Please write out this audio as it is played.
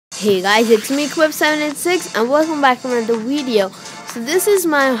Hey guys, it's Mcpe786 and welcome back to another video. So this is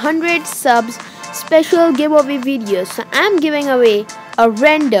my 100 subs special giveaway video. So I'm giving away a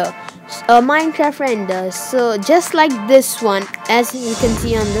render, a Minecraft render. So just like this one, as you can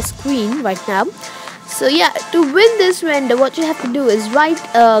see on the screen right now. So yeah, to win this render, what you have to do is write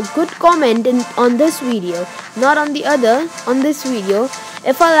a good comment on this video, not on the other, on this video.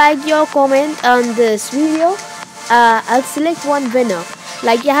 If I like your comment on this video, I'll select one winner.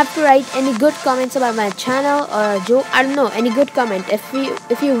 Like, you have to write any good comments about my channel or a joke, I don't know, any good comment. If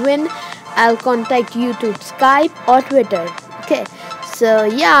you win, I'll contact you to Skype or Twitter. Okay, so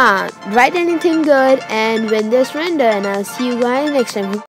yeah, write anything good and win this render, and I'll see you guys next time.